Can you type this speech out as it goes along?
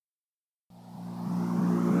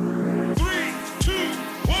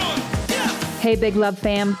Hey, Big Love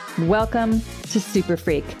fam. Welcome to Super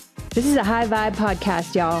Freak. This is a high vibe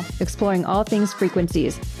podcast, y'all, exploring all things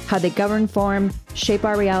frequencies, how they govern, form, shape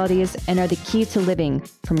our realities, and are the key to living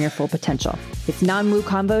from your full potential. It's non-woo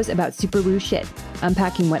convos about super woo shit,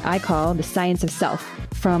 unpacking what I call the science of self,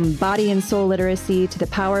 from body and soul literacy to the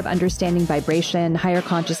power of understanding vibration, higher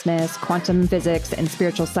consciousness, quantum physics, and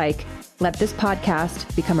spiritual psych. Let this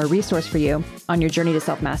podcast become a resource for you on your journey to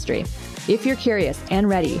self-mastery. If you're curious and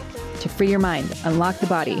ready to free your mind, unlock the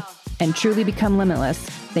body, and truly become limitless,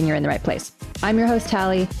 then you're in the right place. I'm your host,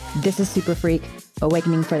 Hallie. This is Super Freak,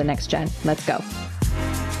 Awakening for the Next Gen. Let's go.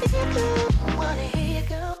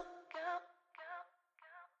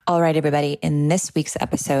 All right, everybody. In this week's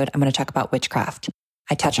episode, I'm going to talk about witchcraft.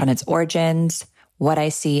 I touch on its origins, what I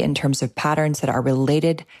see in terms of patterns that are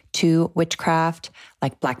related to witchcraft,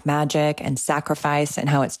 like black magic and sacrifice, and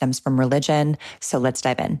how it stems from religion. So let's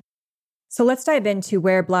dive in. So let's dive into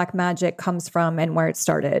where black magic comes from and where it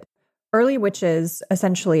started. Early witches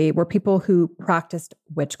essentially were people who practiced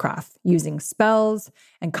witchcraft, using spells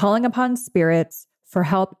and calling upon spirits for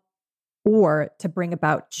help or to bring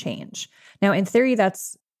about change. Now, in theory,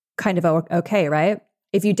 that's kind of okay, right?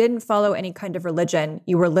 If you didn't follow any kind of religion,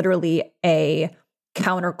 you were literally a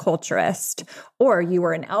counterculturist, or you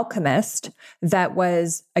were an alchemist that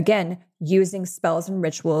was, again, using spells and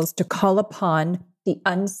rituals to call upon the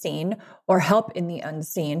unseen or help in the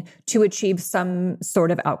unseen to achieve some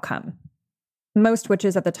sort of outcome. Most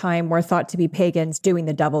witches at the time were thought to be pagans doing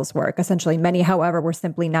the devil's work. Essentially, many, however, were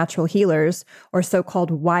simply natural healers or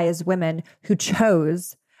so-called wise women who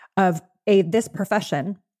chose of this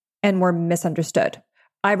profession and were misunderstood.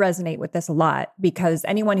 I resonate with this a lot because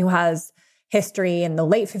anyone who has history in the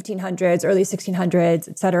late 1500s, early 1600s,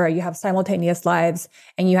 et cetera, you have simultaneous lives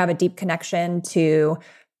and you have a deep connection to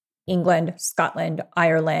England, Scotland,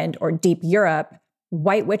 Ireland, or deep Europe.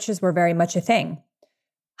 White witches were very much a thing.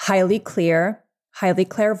 Highly clear, highly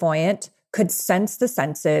clairvoyant, could sense the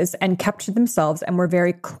senses and kept to themselves and were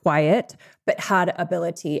very quiet, but had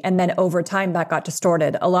ability. And then over time that got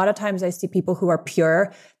distorted. A lot of times I see people who are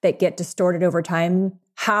pure that get distorted over time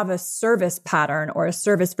have a service pattern or a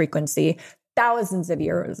service frequency thousands of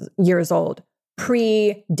years old,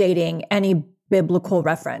 predating any biblical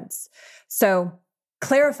reference. So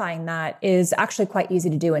clarifying that is actually quite easy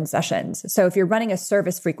to do in sessions. So if you're running a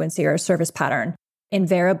service frequency or a service pattern,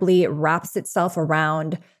 invariably it wraps itself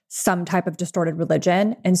around some type of distorted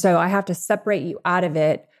religion. And so I have to separate you out of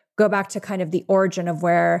it, go back to kind of the origin of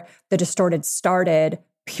where the distorted started,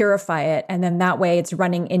 purify it, and then that way it's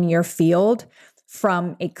running in your field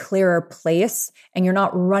from a clearer place, and you're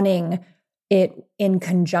not running it in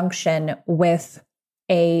conjunction with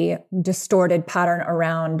a distorted pattern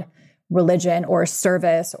around religion or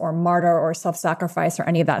service or martyr or self-sacrifice or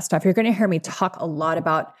any of that stuff. You're going to hear me talk a lot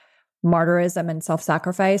about martyrism and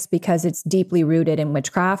self-sacrifice because it's deeply rooted in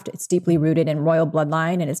witchcraft. It's deeply rooted in royal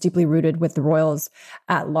bloodline, and it's deeply rooted with the royals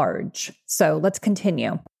at large. So let's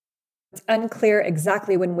continue. It's unclear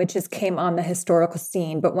exactly when witches came on the historical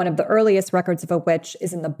scene, but one of the earliest records of a witch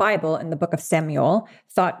is in the Bible, in the book of Samuel,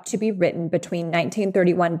 thought to be written between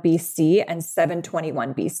 1931 BC and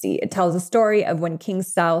 721 BC. It tells a story of when King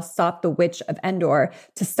Saul sought the witch of Endor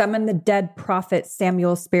to summon the dead prophet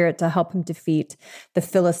Samuel's spirit to help him defeat the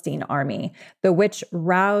Philistine army. The witch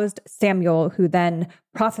roused Samuel, who then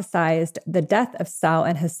prophesied the death of Saul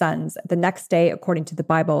and his sons. The next day, according to the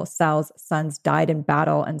Bible, Saul's sons died in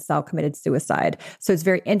battle and Saul committed suicide. So it's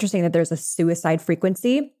very interesting that there's a suicide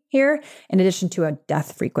frequency here in addition to a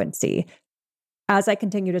death frequency. As I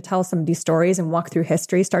continue to tell some of these stories and walk through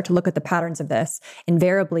history, start to look at the patterns of this.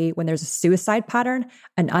 Invariably, when there's a suicide pattern,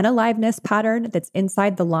 an unaliveness pattern that's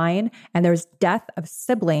inside the line, and there's death of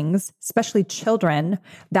siblings, especially children,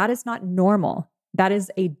 that is not normal. That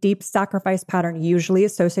is a deep sacrifice pattern usually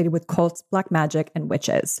associated with cults, black magic, and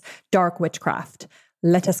witches, dark witchcraft.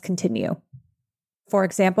 Let us continue. For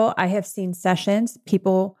example, I have seen sessions,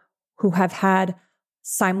 people who have had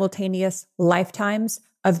simultaneous lifetimes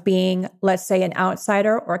of being, let's say, an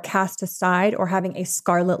outsider or cast aside or having a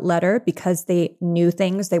scarlet letter because they knew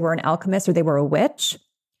things, they were an alchemist or they were a witch,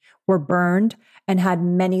 were burned and had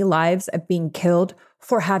many lives of being killed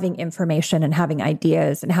for having information and having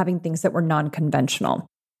ideas and having things that were non-conventional.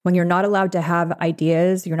 When you're not allowed to have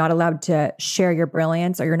ideas, you're not allowed to share your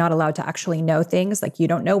brilliance, or you're not allowed to actually know things, like you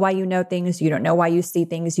don't know why you know things, you don't know why you see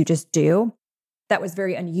things, you just do. That was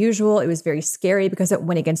very unusual. It was very scary because it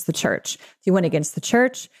went against the church. If you went against the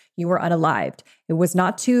church, you were unalived. It was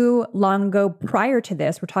not too long ago prior to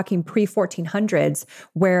this, we're talking pre-1400s,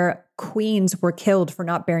 where queens were killed for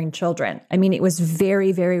not bearing children. I mean, it was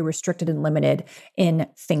very, very restricted and limited in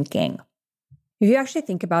thinking. If you actually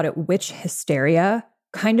think about it, witch hysteria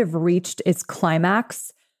kind of reached its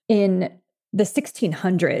climax in the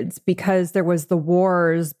 1600s because there was the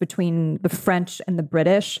wars between the French and the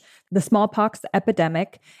British, the smallpox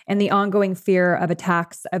epidemic, and the ongoing fear of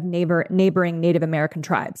attacks of neighboring Native American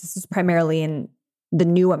tribes. This is primarily in the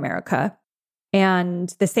New America. And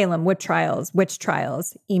the Salem witch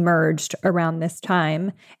trials emerged around this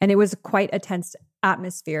time. And it was quite a tense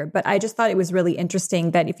atmosphere. But I just thought it was really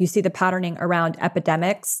interesting that if you see the patterning around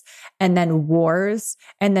epidemics and then wars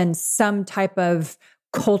and then some type of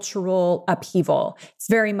cultural upheaval, it's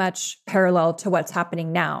very much parallel to what's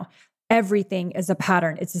happening now. Everything is a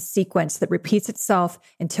pattern. It's a sequence that repeats itself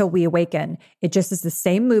until we awaken. It just is the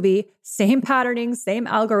same movie, same patterning, same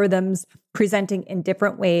algorithms presenting in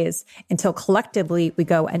different ways until collectively we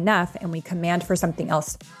go enough and we command for something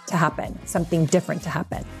else to happen, something different to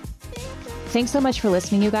happen. Thanks so much for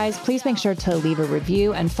listening, you guys. Please make sure to leave a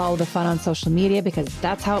review and follow the fun on social media because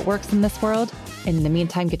that's how it works in this world. In the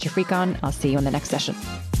meantime, get your freak on. I'll see you in the next session.